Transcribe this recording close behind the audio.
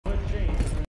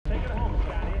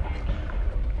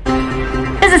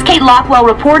This is Kate Lockwell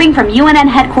reporting from UNN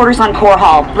headquarters on Core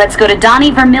Hall. Let's go to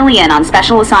Donnie Vermillion on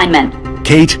special assignment.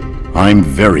 Kate, I'm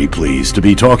very pleased to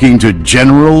be talking to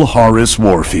General Horace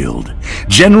Warfield.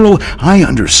 General, I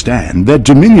understand that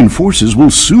Dominion forces will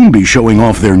soon be showing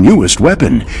off their newest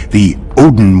weapon, the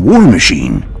Odin War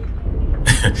Machine.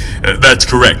 That's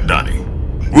correct, Donnie.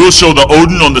 We'll show the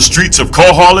Odin on the streets of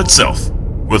Core Hall itself,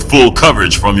 with full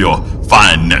coverage from your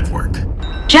fine network.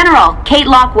 General, Kate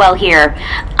Lockwell here.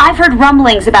 I've heard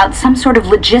rumblings about some sort of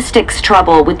logistics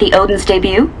trouble with the Odin's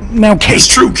debut. Now, Kate... It's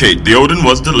true, Kate. The Odin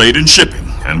was delayed in shipping,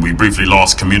 and we briefly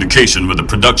lost communication with the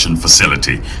production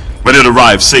facility. But it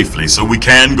arrived safely, so we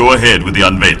can go ahead with the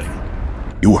unveiling.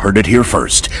 You heard it here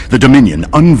first. The Dominion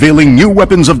unveiling new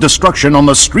weapons of destruction on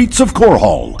the streets of Core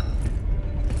Hall.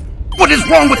 What is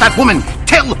wrong with that woman?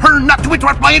 Tell her not to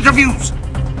interrupt my interviews!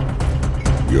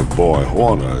 Your boy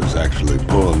Horner is actually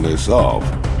pulling this off.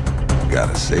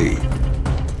 Gotta say,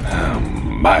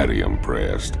 I'm mighty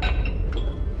impressed.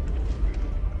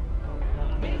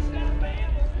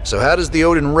 So how does the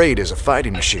Odin rate as a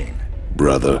fighting machine?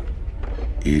 Brother,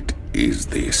 it is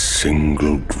the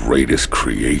single greatest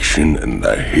creation in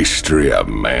the history of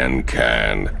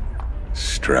mankind.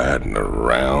 Striding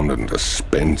around and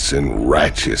dispensing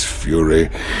righteous fury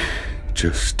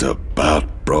just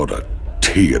about brought a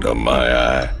tear to my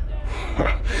eye.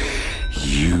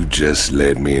 You just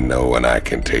let me know when I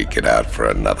can take it out for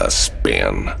another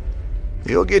spin.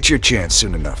 You'll get your chance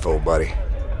soon enough, old buddy.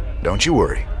 Don't you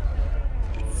worry.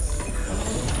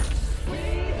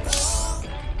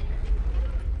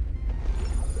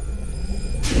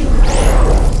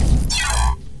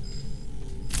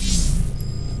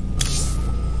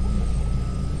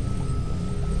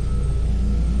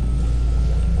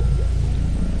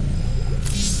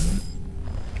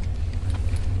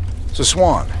 So,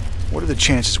 Swan, what are the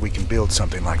chances we can build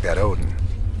something like that Odin?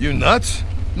 You nuts?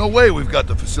 No way we've got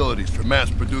the facilities for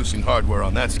mass-producing hardware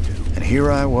on that scale. And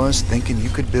here I was thinking you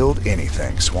could build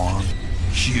anything, Swan.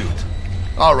 Cute.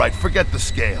 All right, forget the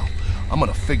scale. I'm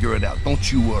gonna figure it out,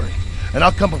 don't you worry. And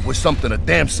I'll come up with something a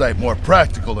damn sight more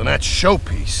practical than that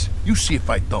showpiece. You see if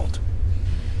I don't.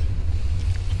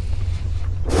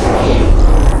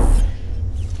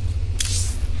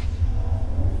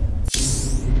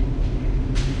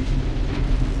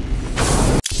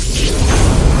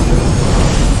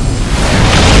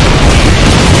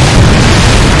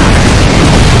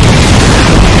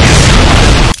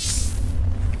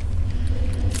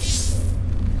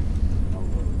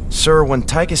 Sir, when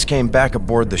Tychus came back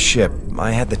aboard the ship,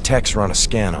 I had the techs run a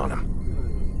scan on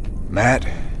him. Matt,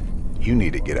 you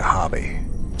need to get a hobby.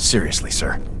 Seriously,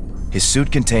 sir. His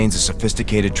suit contains a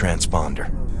sophisticated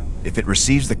transponder. If it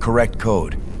receives the correct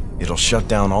code, it'll shut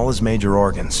down all his major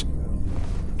organs.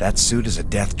 That suit is a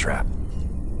death trap.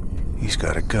 He's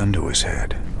got a gun to his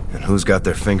head. And who's got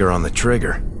their finger on the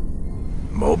trigger?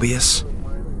 Mobius?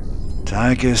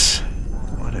 Tychus,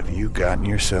 what have you gotten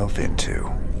yourself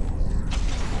into?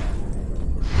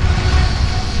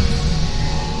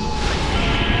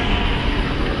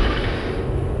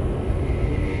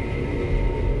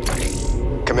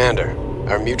 Commander,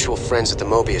 our mutual friends at the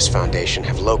Mobius Foundation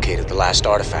have located the last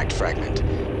artifact fragment.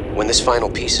 When this final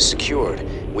piece is secured,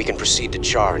 we can proceed to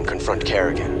Char and confront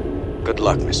Kerrigan. Good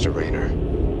luck, Mr. Rayner.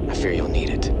 I fear you'll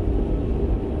need it.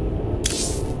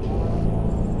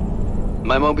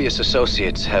 My Mobius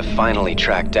associates have finally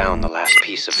tracked down the last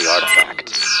piece of the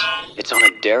artifact. It's on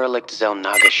a derelict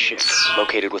Zelnaga ship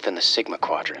located within the Sigma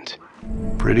Quadrant.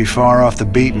 Pretty far off the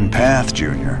beaten path,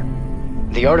 Junior.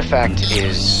 The artifact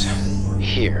is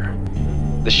here.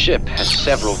 The ship has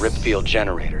several rip field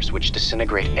generators which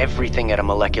disintegrate everything at a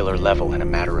molecular level in a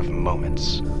matter of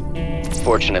moments.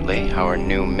 Fortunately, our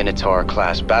new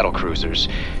Minotaur-class battlecruisers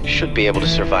should be able to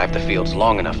survive the fields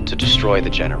long enough to destroy the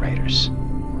generators.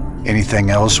 Anything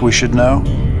else we should know?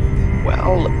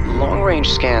 Well, long-range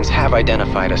scans have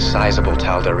identified a sizable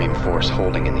Tal'Darim force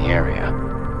holding in the area.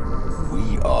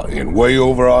 We are in way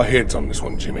over our heads on this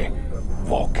one, Jimmy.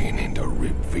 Walking into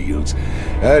rip fields.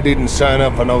 I didn't sign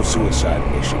up for no suicide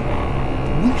mission.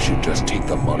 We should just take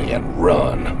the money and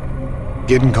run.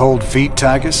 Getting cold feet,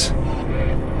 Tychus?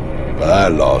 I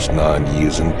lost 9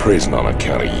 years in prison on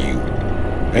account of you.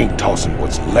 Ain't tossing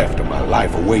what's left of my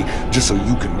life away just so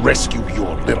you can rescue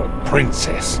your little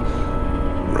princess.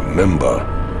 Remember,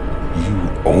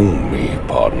 you own me,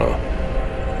 partner.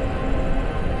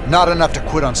 Not enough to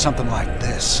quit on something like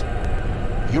this.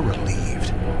 You're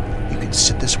relieved. You can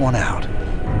sit this one out,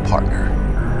 partner.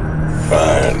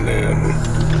 Fine then.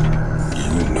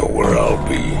 You know where I'll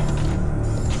be.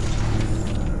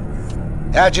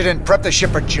 Adjutant, prep the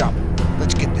ship for jump.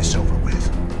 Let's get this over with.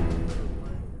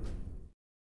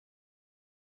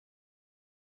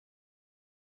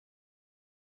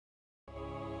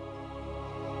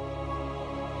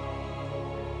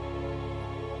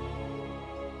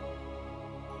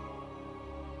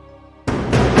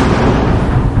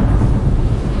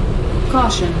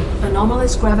 Caution.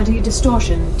 Anomalous gravity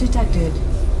distortion detected.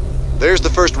 There's the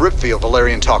first rip field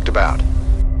Valerian talked about.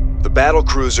 The battle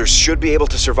cruisers should be able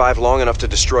to survive long enough to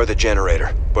destroy the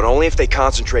generator, but only if they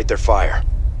concentrate their fire.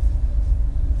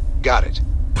 Got it.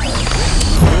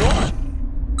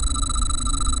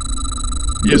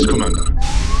 Yes, Commander.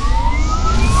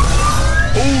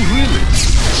 Oh, really?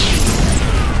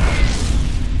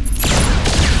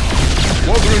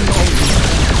 Squadron on.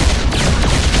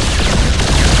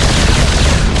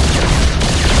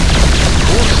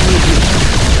 Course revealed.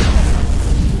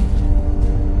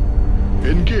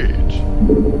 Engage.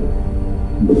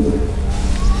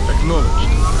 Acknowledged.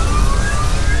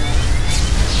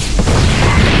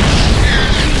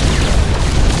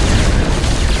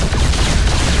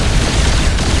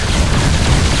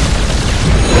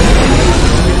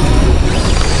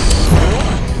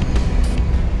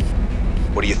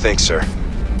 What do you think, sir?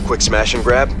 Quick smash and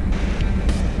grab?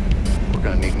 We're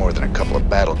gonna need more than a couple of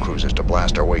battle cruisers to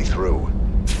blast our way through.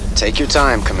 Take your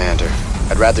time, Commander.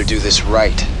 I'd rather do this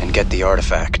right and get the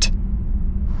artifact.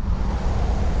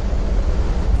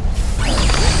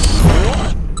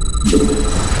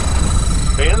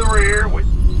 In the rear with...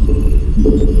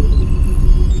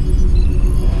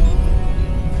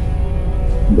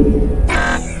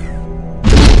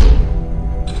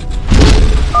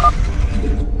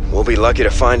 We'll be lucky to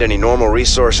find any normal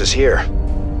resources here.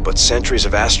 But centuries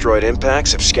of asteroid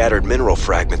impacts have scattered mineral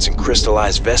fragments and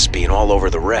crystallized Vespene all over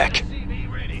the wreck.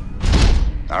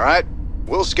 All right,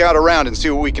 we'll scout around and see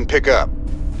what we can pick up.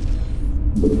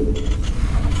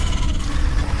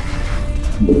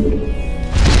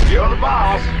 You're the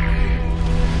boss.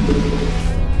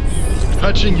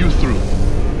 Patching you through.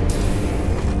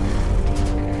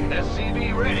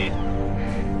 SCV ready.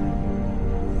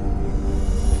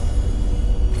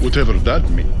 Whatever that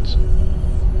means.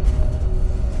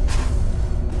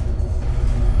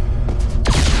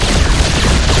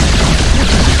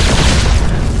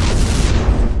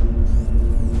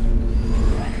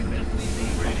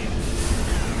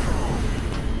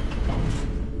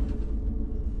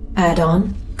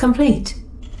 Add-on complete.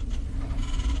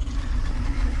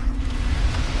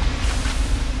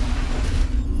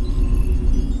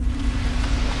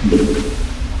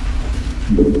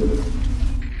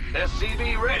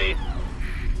 SCV ready.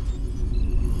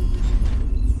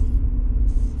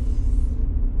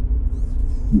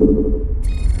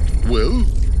 Well?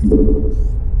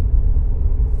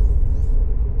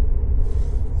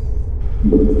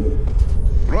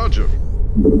 Roger.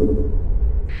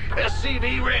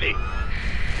 SCV ready.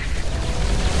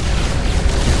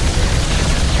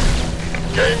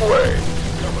 Gangway.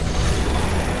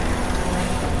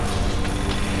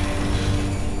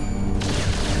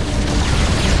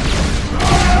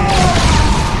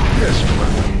 Yes,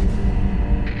 Commander.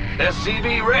 SCV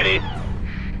ready.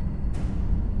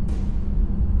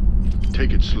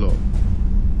 Take it slow.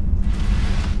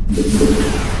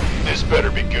 This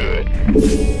better be good.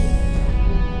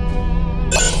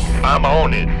 I'm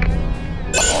on it.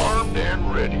 Armed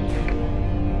and ready.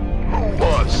 Who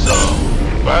wants some?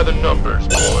 By the numbers,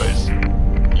 boys.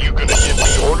 You gonna give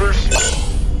me orders?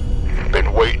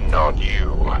 Been waiting on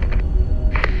you.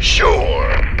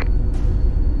 Sure.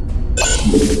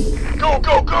 Go,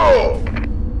 go, go!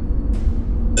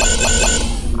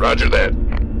 Roger that.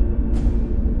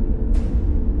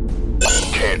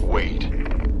 Can't wait.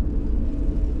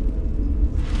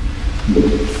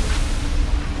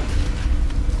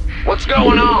 What's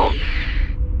going on?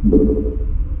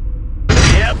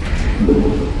 Yep.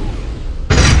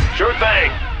 Sure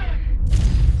thing.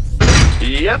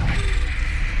 Yep.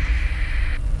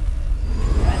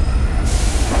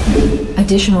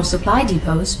 Additional supply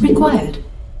depots required.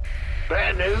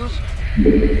 Bad news?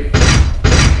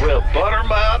 Well, butter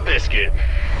my biscuit.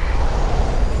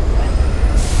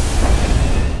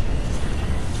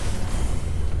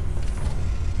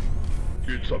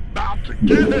 It's about to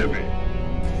get heavy.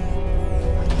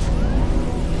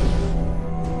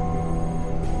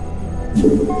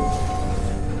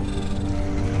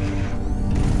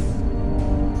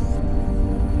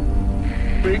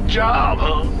 Big job,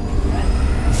 huh?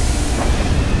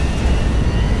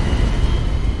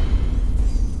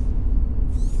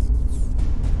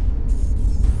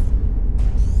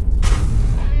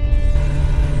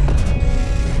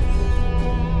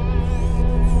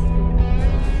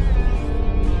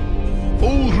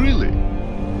 Oh, really?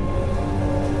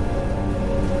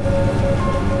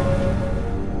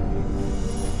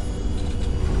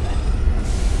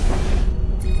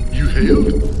 You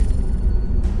hailed?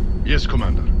 Yes,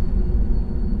 Commander.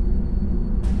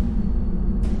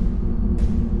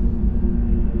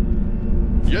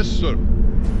 Yes, sir.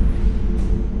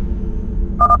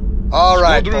 All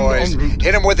right, Squadron boys. en route.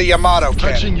 Hit him with the Yamato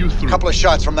Patching cannon. you through. Couple of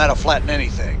shots from that'll flatten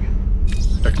anything.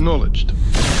 Acknowledged.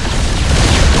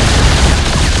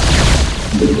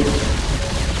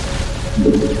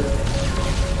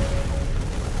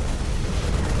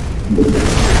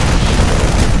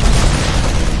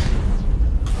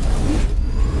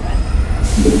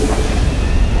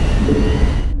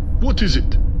 What is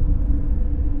it?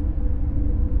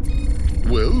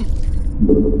 Well?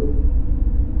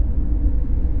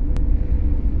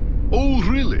 Oh,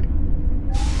 really?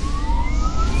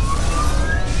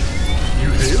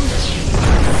 You hail?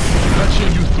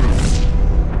 Patching you through.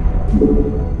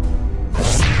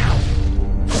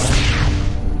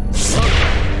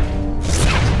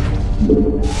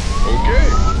 Okay.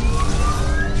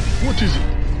 What is it?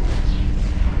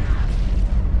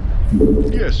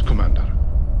 Yes, Commander.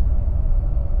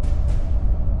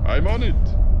 I'm on it.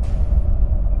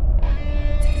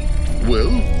 Well?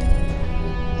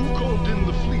 Who called in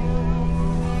the fleet?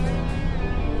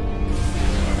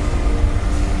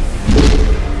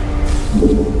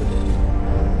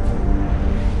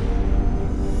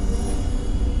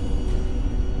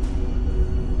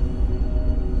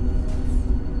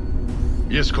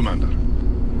 Yes, Commander.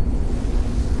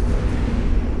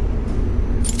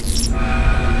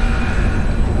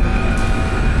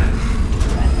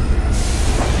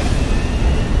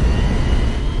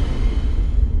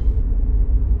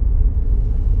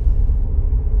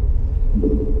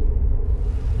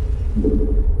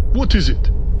 What is it?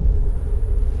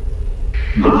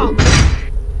 Huh?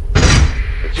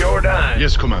 It's your dime.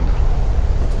 Yes, Commander.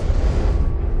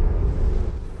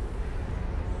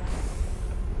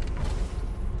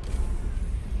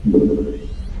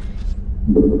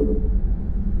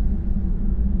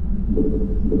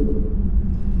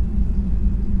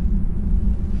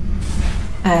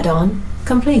 Add-on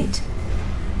complete.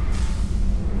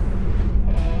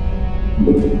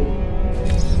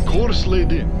 Course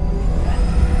laid in.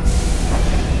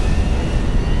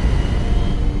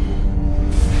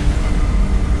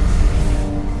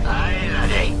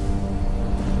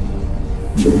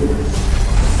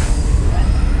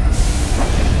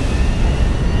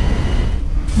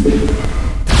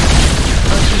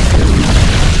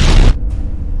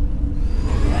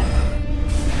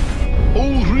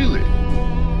 Oh, really?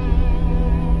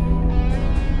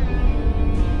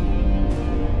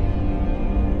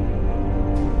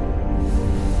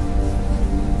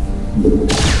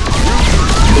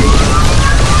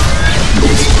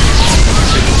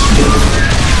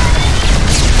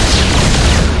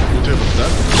 Whatever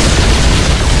that.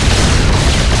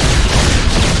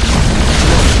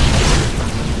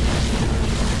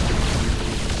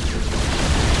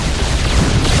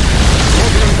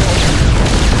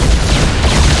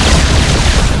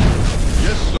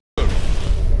 Yes, sir.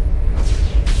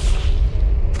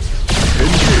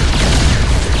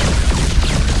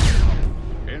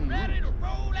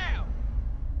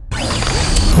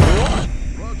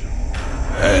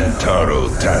 Antaro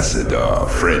Tassadar,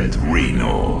 friend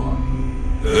Reno.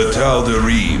 The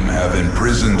Tal'Darim have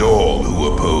imprisoned all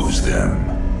who oppose them.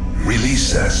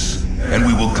 Release us, and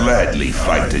we will gladly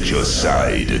fight at your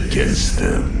side against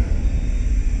them.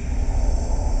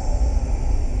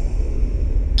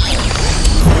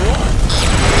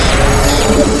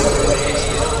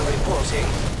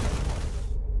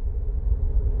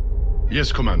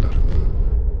 Yes, Commander.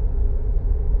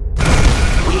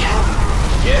 We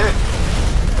have... Yeah?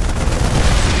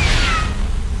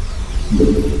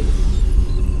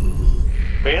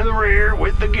 In the rear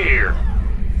with the gear.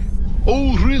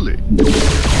 Oh, really?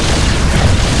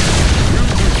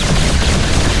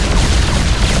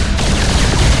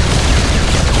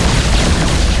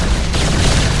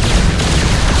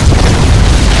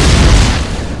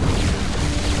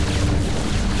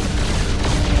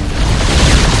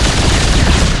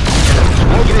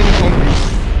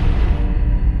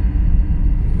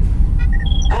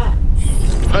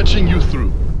 Patching you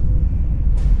through.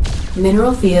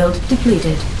 Mineral field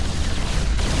depleted.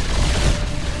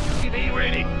 Be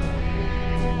ready.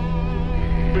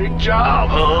 Big job,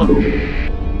 huh?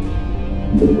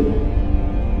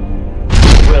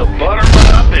 Well, butter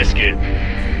my biscuit.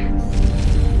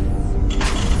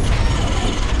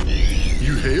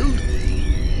 You hailed?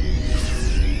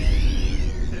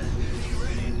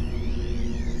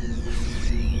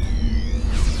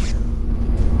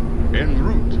 En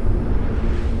route.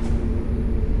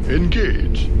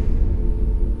 Engage.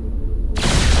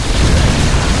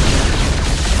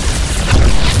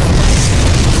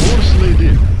 Force laid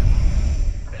in.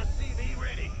 SCV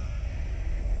ready.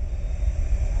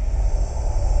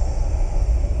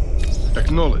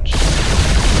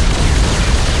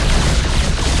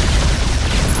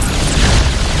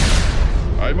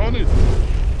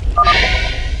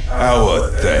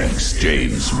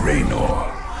 James Raynor.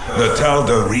 The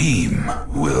Tal'Darim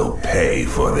will pay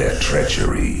for their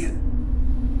treachery.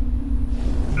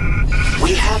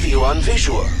 We have you on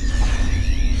visual.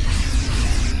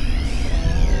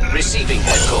 Receiving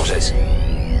headquarters.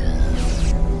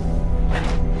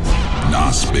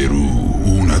 Nasperu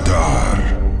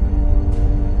Unatar.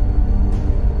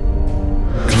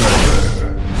 Clever.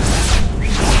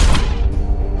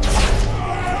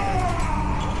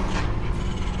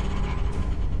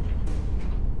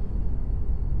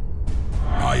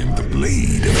 I am the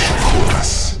blade of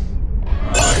Shakuras.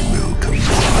 I will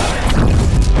comply.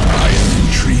 I am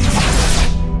intrigued.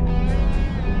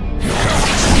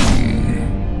 Cartoon.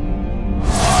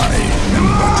 I am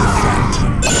but a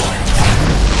phantom.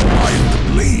 I am the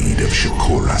blade of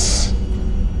Shakuras.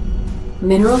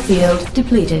 Mineral field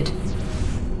depleted.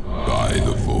 By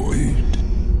the void.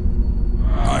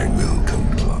 I will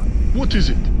comply. What is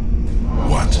it?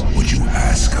 What would you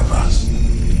ask of us?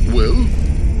 Well?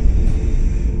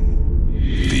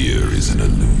 Fear is an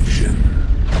illusion.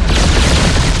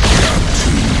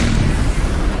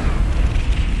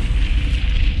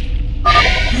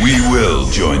 We will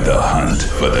join the hunt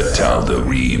for the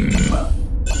Tal'Darim.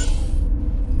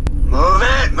 Move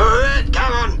it,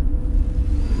 come on!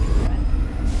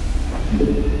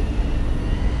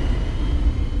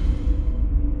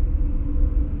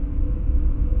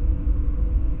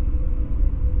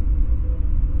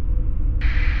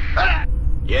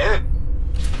 Yeah?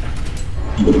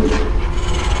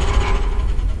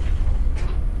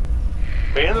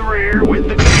 In the rear with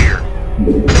the gear.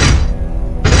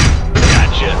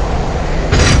 Gotcha.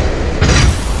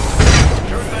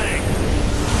 Sure thing.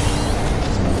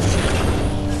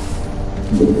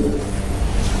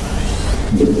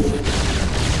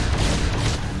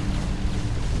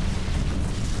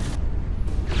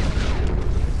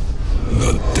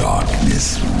 The darkness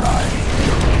rides.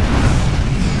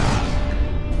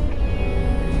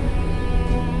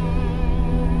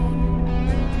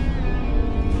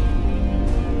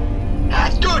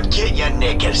 Don't get your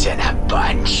knickers in a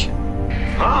bunch.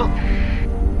 Huh?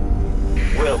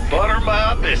 Well, butter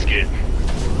my biscuit.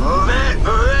 Move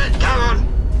it, come on.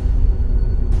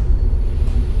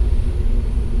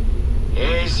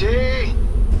 Easy.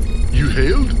 You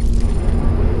hailed?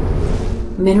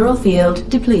 Mineral field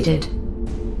depleted.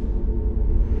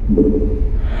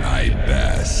 I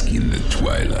bask in the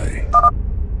twilight.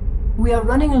 We are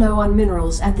running low on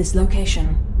minerals at this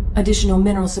location. Additional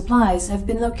mineral supplies have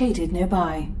been located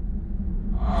nearby.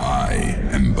 I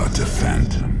am but a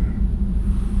phantom.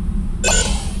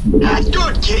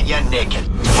 Don't get your naked.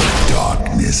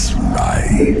 Darkness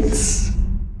rides.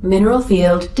 Mineral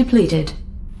field depleted.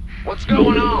 What's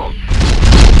going on?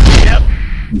 Yep.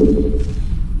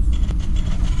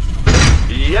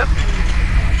 Yep.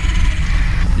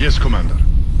 Yes, Commander.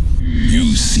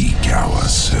 You seek our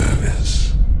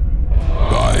service.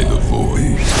 By the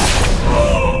void.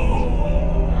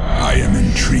 I am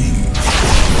intrigued.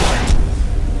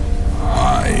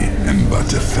 I am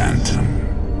but a phantom.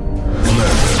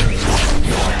 Clever.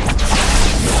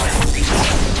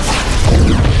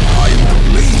 I am the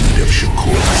blade of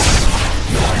Shakuras.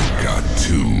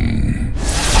 Cartoon.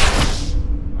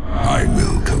 I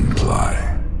will comply.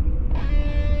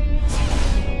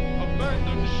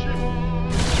 Abandon ship.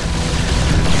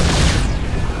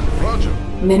 Roger.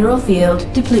 Mineral field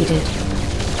depleted.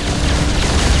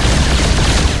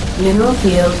 Mineral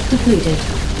field depleted.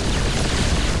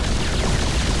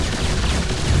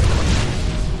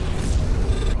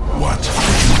 What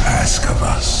would you ask of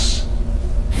us?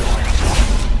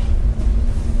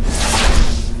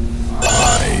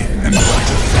 I am but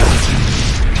a phantom.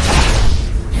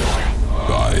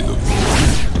 By the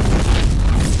void.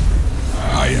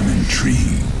 I am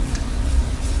intrigued.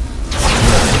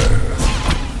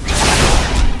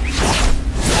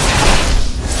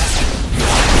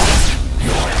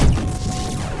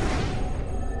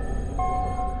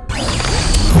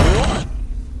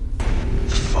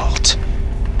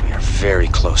 Very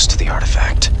close to the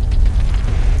artifact.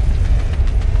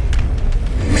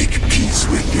 Make peace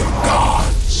with your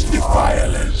gods,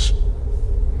 defilers.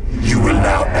 You will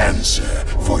now answer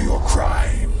for your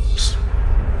crimes.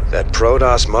 That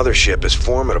Protoss mothership is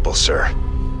formidable, sir.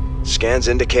 Scans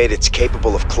indicate it's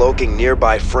capable of cloaking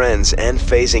nearby friends and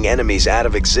phasing enemies out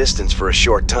of existence for a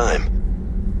short time.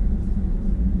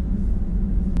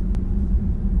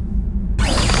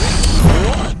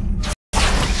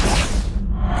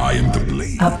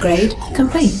 Upgrade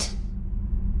complete.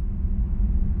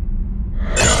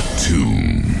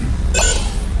 Cartoon.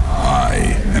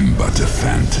 I am but a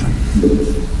phantom.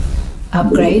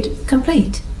 Upgrade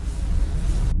complete.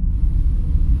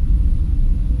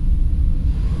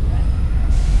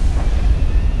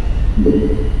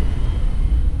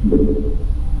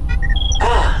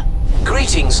 Ah,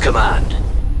 greetings, Command.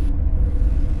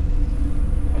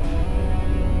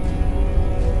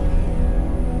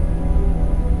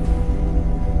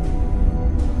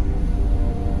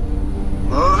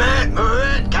 Move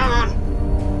it, come on.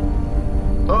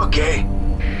 Okay.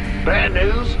 Bad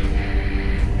news?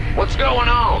 What's going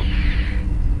on?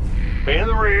 In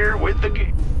the rear with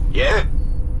the... Yeah?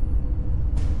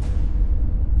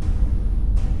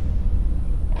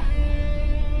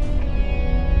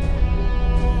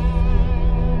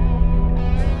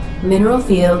 Mineral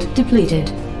field depleted.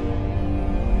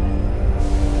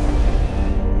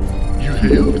 You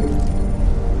hailed?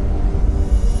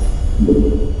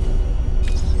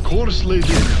 Course laid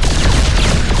in.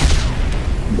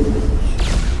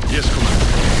 Yes, Commander.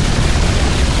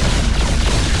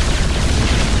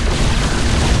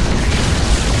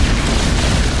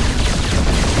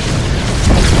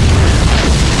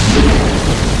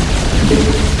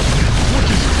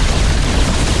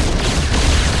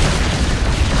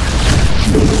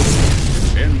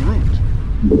 En route.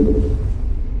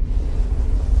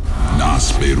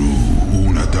 Nasperu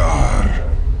Unatar.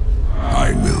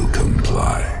 I will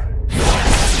comply.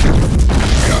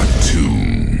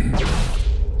 Khartoum.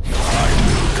 I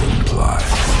will comply.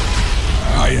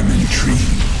 I am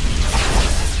intrigued.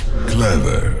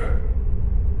 Clever.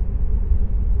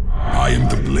 I am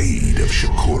the blade of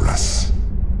Shakuras.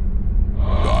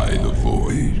 By the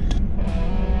void.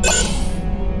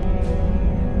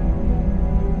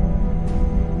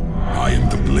 I am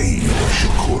the blade of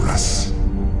Shakuras.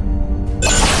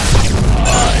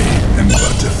 I am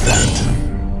but a phantom.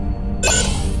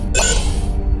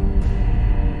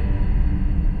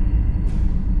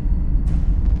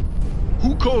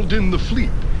 Who called in the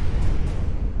fleet?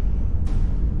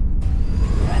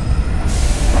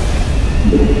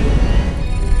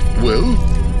 Well?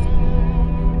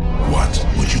 What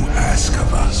would you ask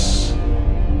of us?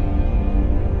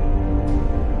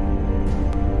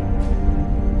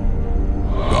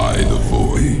 By the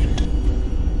void.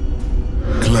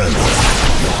 Clever.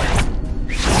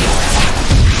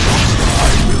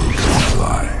 I will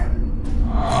comply.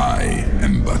 I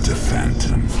am but a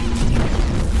phantom.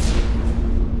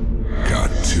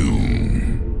 Khartoum.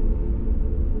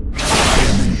 I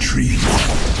am intrigued.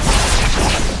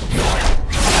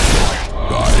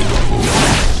 By the void.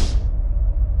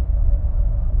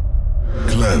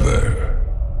 Clever.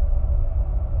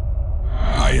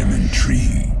 I am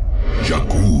intrigued.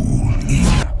 Jakul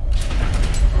Ina.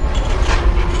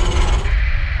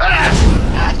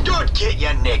 Don't get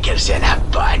your knickers in a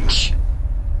bunch.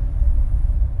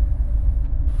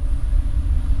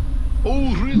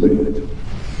 Oh, really?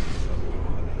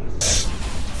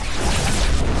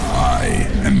 I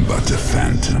am but a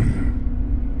phantom.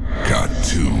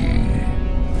 Khartoum.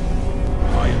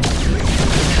 I am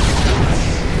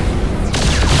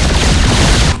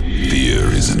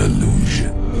fear is an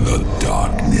illusion. The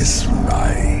darkness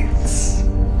rides.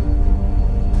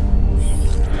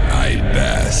 I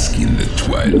bask in the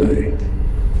twilight.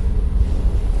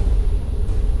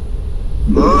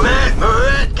 Move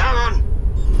it, come on.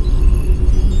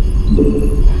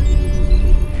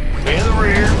 In the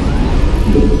rear.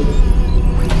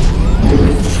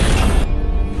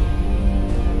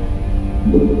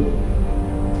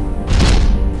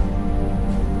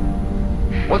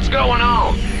 What's going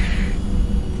on?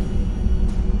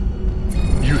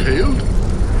 You hailed?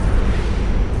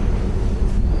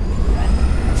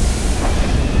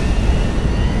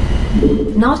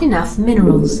 Not enough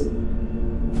minerals.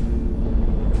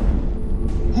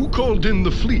 Who called in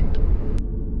the fleet?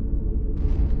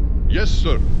 Yes,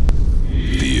 sir.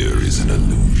 Fear is an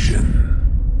illusion.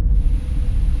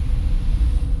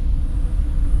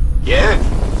 Yeah?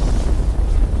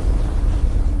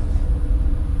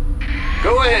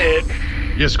 Go ahead.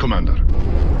 Yes, Commander.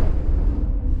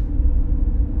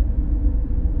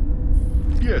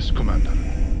 Yes, Commander.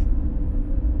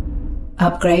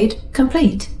 Upgrade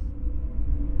complete.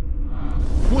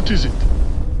 What is it?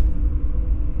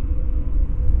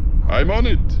 I'm on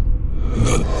it.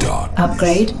 The dark.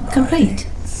 Upgrade complete.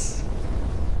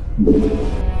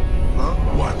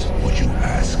 What would you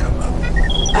ask of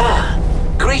us? Ah,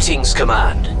 greetings,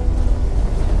 Command.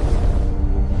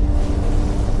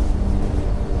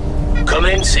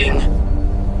 Commencing.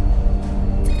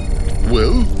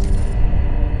 Well?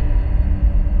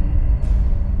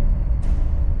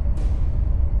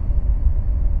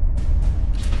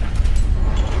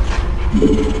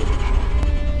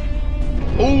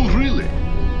 Oh, really?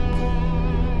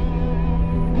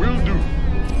 Will do.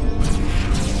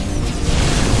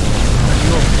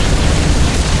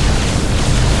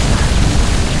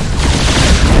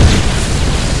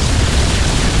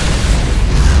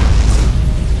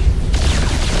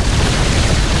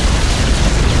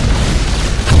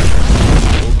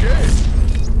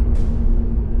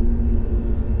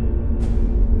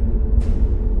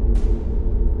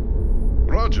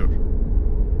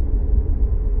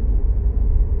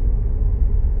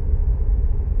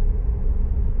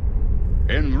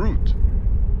 En route.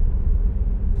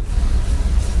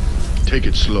 Take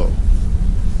it slow.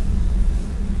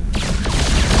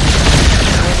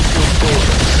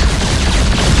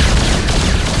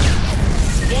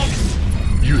 Yes.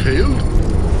 You hailed?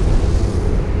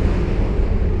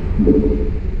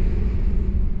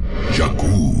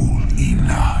 Jakul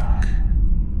Inak.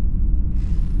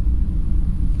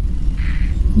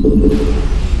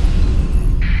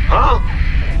 Huh?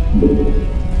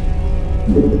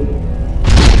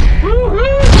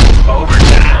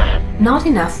 Overtime! Not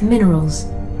enough minerals.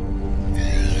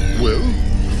 Well?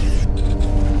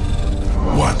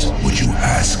 What would you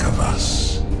ask of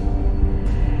us?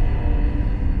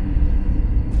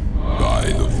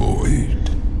 By the void,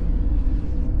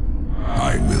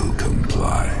 I will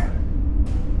comply.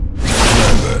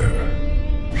 Clever.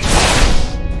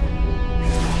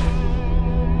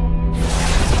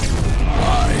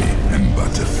 I am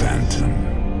but a phantom.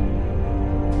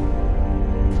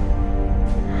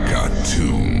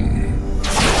 Cartoon.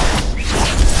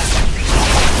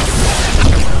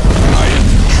 I am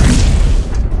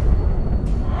intrigued.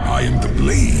 I am the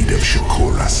blade of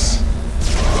Shakuras.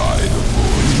 By the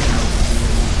void.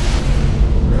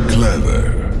 Clever.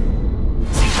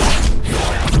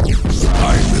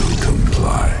 I will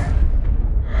comply.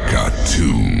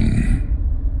 Cartoon.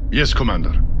 Yes,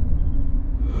 Commander.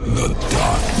 The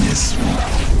darkness.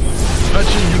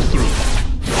 Patching you through.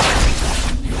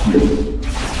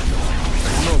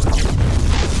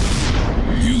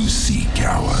 You seek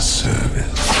our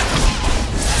service.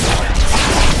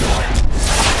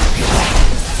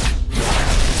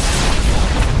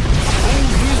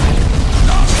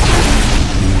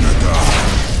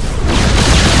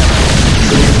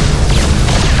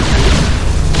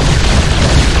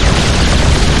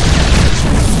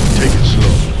 Take it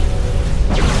slow.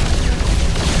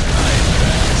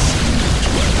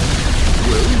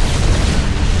 Well?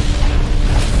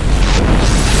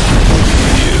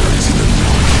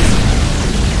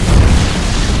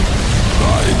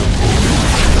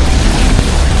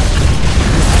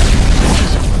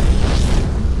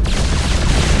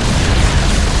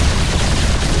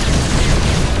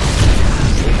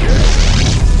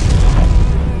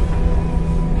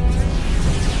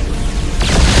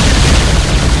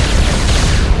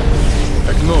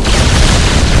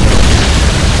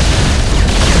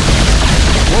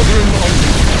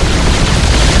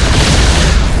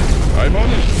 I'm on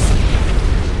it.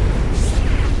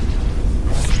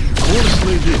 Course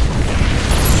lady.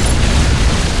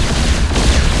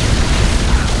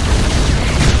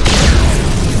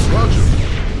 Roger.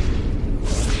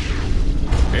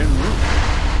 En route.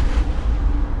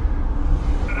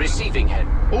 Receiving head.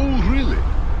 Oh, really?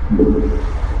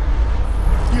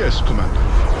 Yes, Commander.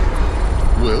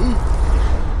 Well?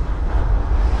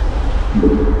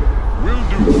 Will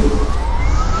do.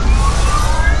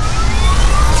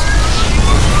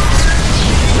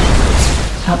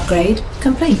 Upgrade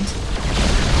complete.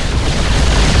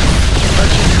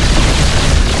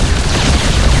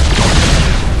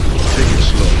 Take it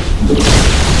slow.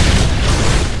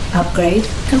 Upgrade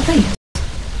complete.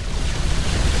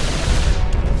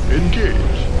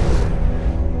 Engage.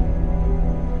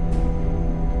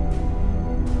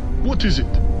 What is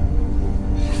it?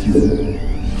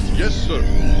 Yes, sir.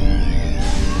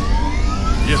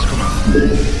 Yes,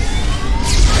 Commander.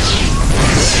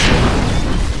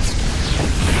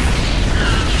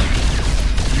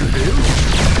 You hail?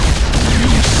 You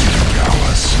seek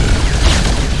our service.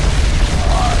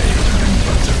 I am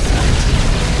but a phantom.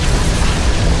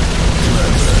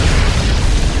 Clever.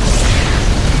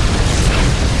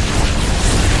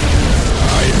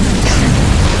 I am intrigued.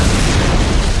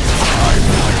 I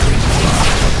will comply.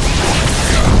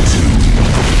 Cartoon.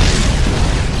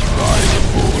 By the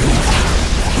void.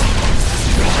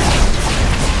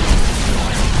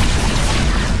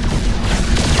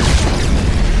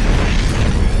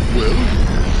 Well?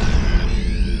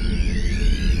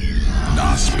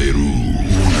 Nasperu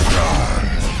Unatar.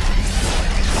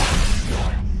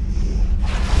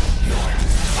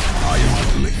 I am the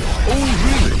blade. Oh,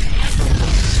 really?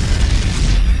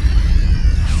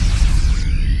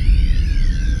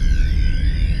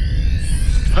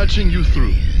 Patching you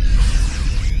through.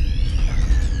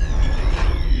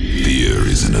 Fear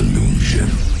is an illusion.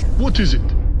 What is it?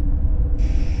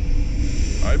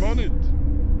 I'm on it.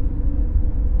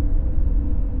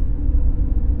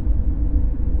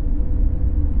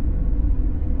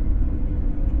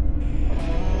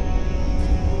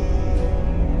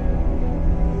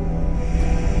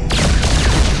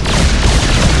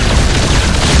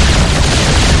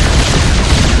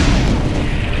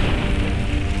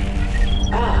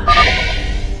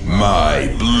 My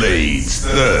blade. blades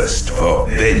thirst for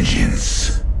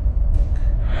vengeance.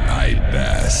 I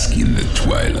bask in the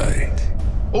twilight.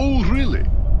 Oh, really?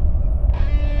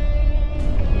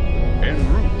 En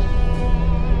route.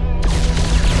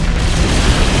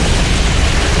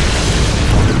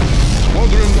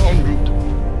 Squadron en route.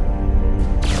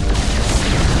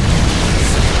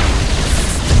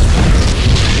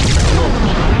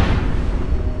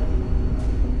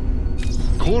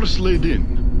 Course laid in.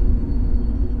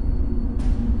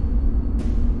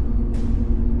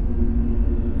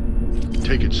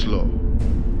 Take it slow.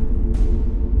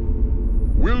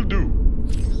 Will do.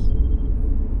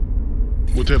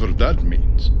 Whatever that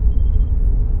means.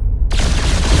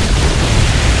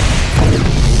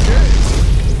 Okay.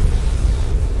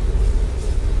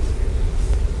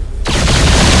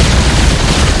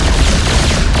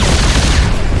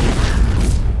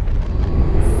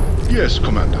 Yes,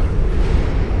 Commander.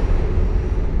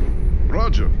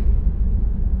 Roger.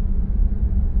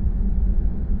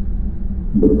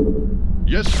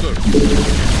 Yes, sir.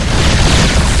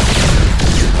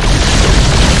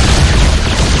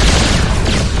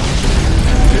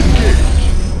 Engage.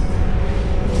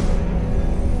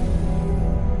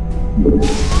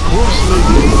 Course laid.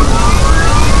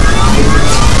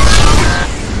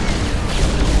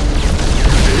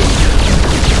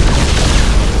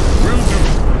 Will do.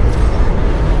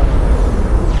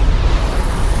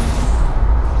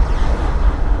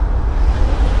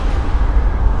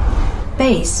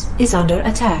 Base is under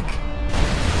attack.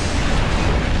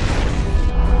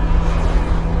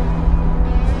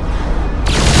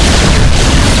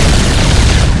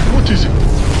 What is it?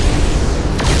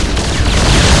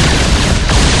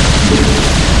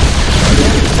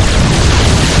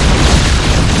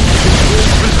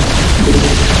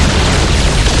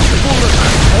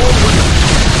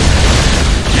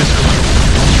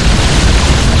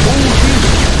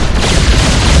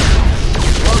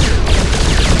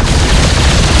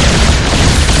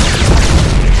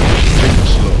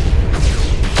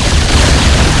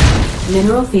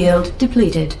 Mineral field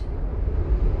depleted.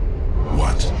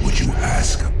 What would you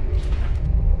ask?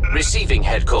 Receiving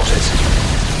headquarters.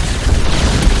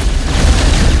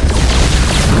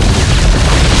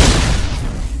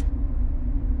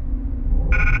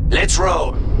 Let's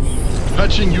roll.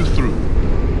 Patching you through.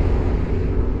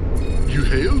 You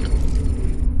hailed?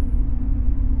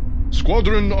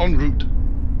 Squadron en route.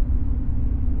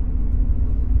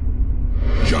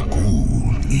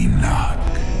 Jakul Inak.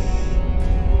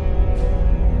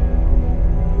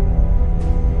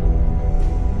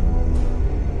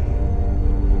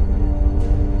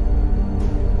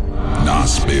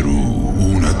 Nasperu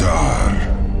Unadar.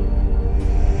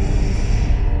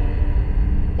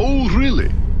 Oh,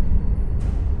 really?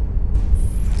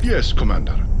 Yes,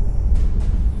 Commander.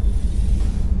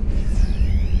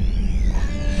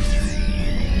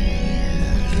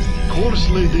 Course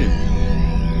laid in.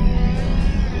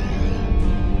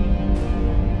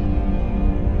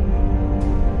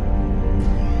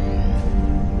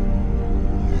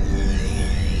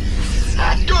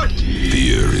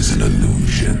 Fear is an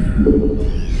illusion.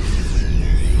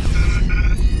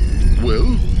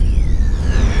 Well?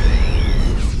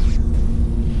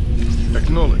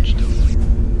 Acknowledged.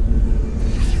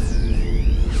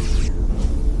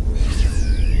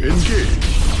 Engage.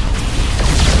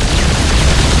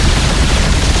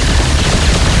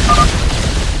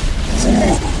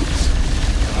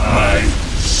 My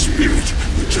spirit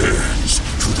returns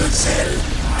to the Zell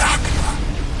Dagna.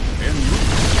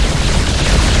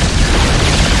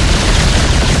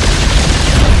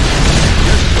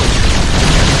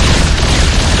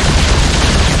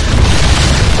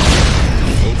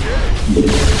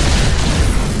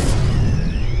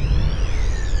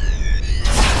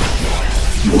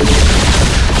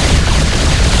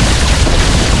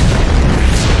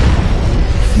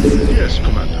 Yes,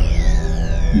 Commander.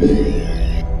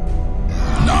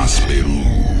 Nasperu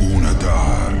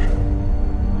Unadar.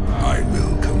 I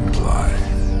will comply.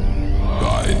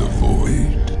 By the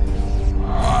void.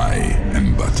 I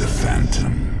am but a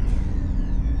phantom.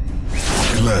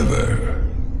 Clever.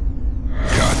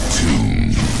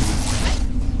 Khatun.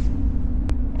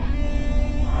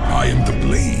 I am the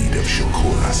blade of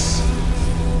Shokoras.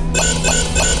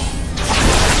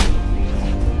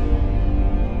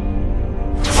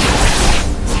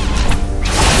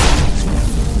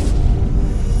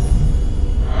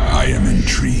 I am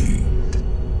intrigued.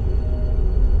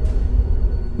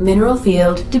 Mineral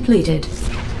field depleted.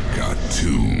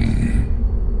 Khatun.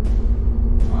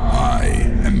 I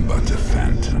am but a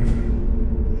phantom.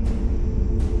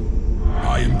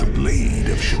 I am the blade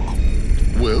of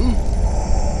Shokoras. Well?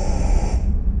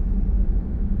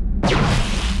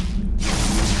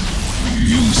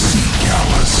 You seek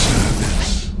our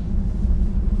service.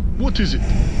 What is it?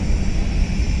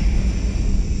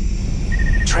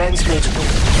 Transmit.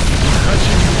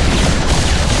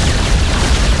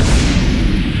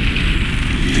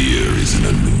 Fear is an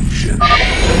illusion.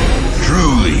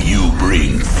 Truly, you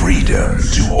bring freedom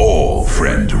to all,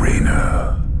 friend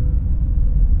Rainer.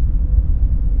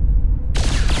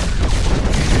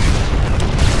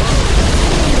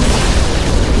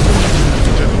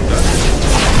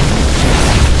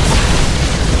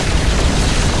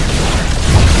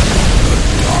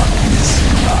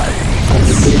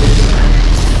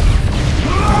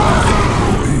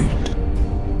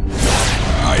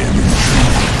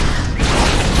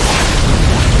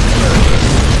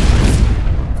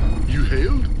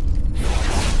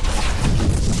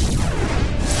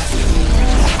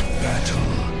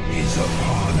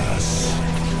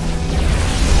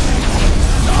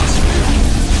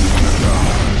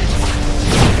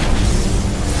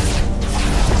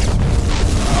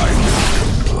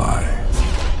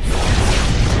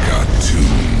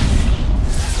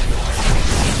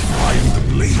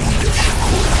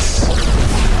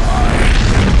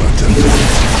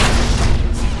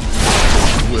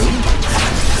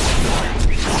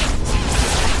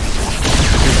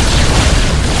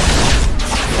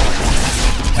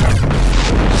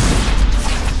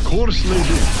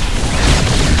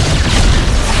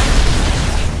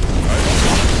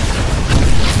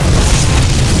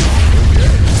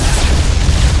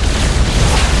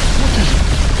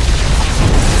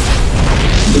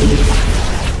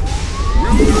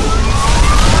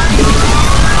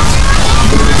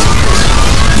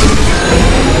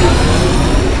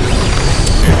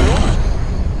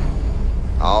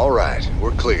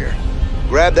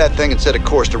 Grab that thing and set a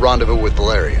course to rendezvous with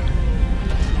Valerian.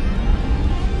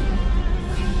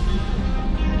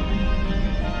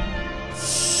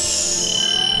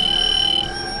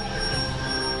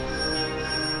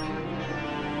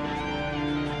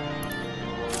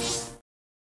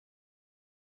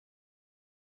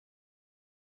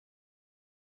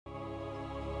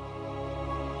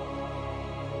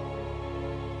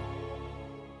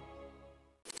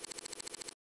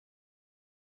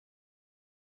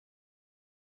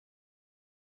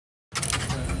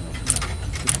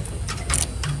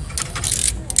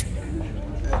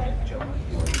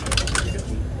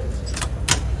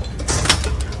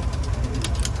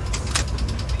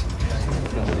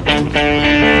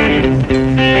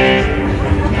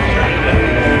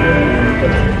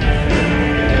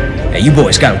 Hey, you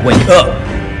boys gotta wake up.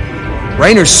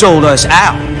 Rainer sold us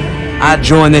out. I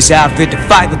joined this outfit to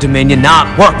fight the Dominion,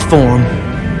 not work for him.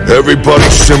 Everybody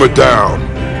simmer down.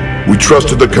 We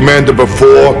trusted the commander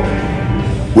before.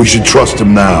 We should trust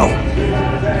him now.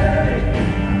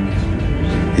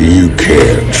 You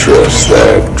can't trust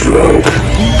that drunk.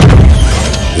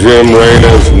 Jim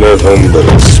Rainer's nothing but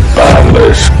a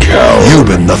spineless coward. You've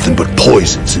been nothing but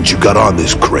poison since you got on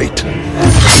this crate.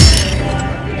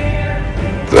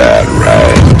 That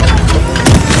right.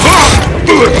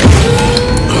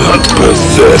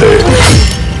 Pathetic.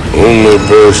 Only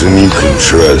person you can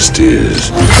trust is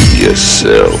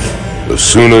yourself. The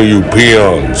sooner you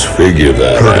peons figure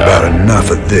that out. Heard about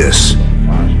enough of this.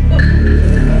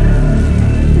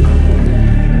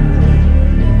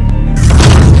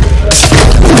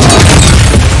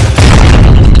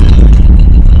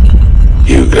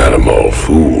 You got 'em all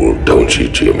fooled, don't you,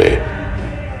 Jimmy?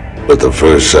 But the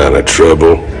first sign of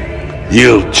trouble,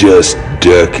 you'll just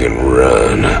duck and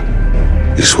run.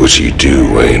 It's what you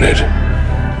do, ain't it?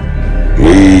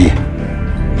 Me,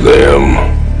 them,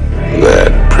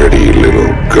 that pretty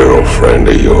little girlfriend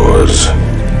of yours.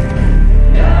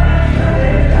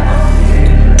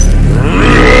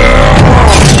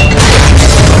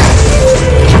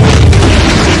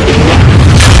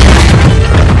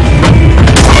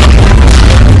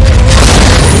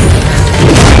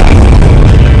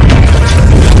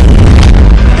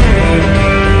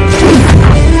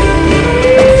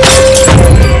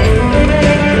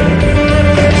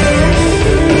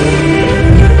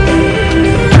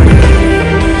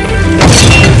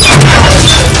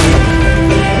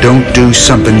 Don't do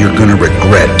something you're gonna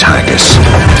regret, Tychus.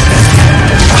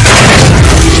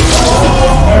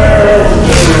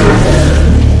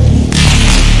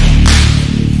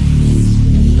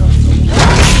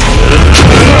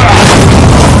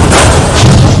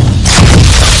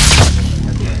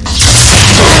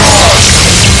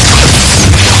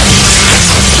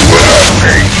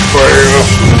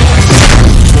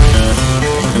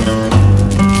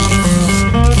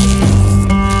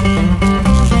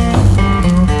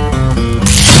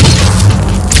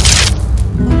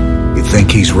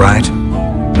 Think he's right?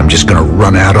 I'm just gonna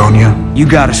run out on you? You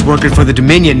got us working for the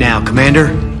Dominion now, Commander.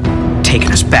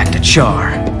 Taking us back to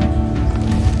Char.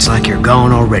 It's like you're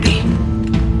gone already.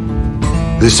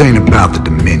 This ain't about the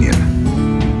Dominion.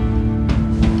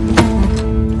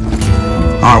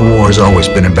 Our war's always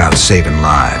been about saving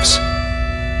lives.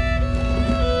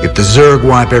 If the Zerg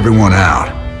wipe everyone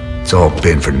out, it's all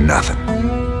been for nothing.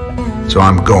 So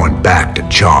I'm going back to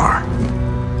Char.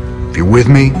 If you're with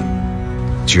me,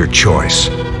 it's your choice.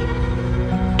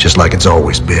 Just like it's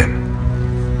always been.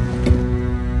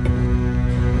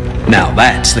 Now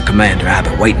that's the commander I've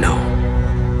been waiting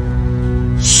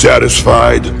on.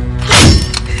 Satisfied?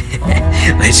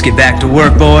 Let's get back to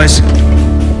work, boys.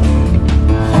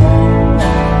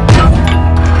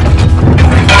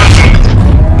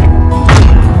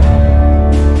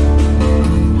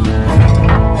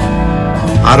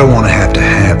 I don't want to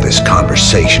have this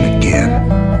conversation again.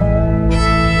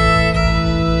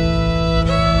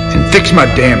 And fix my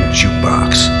damn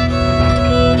jukebox.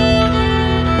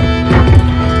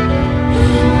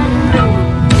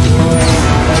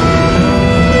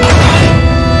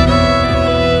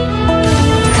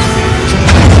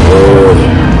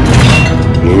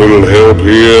 A little help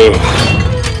here?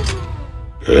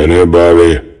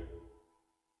 Anybody?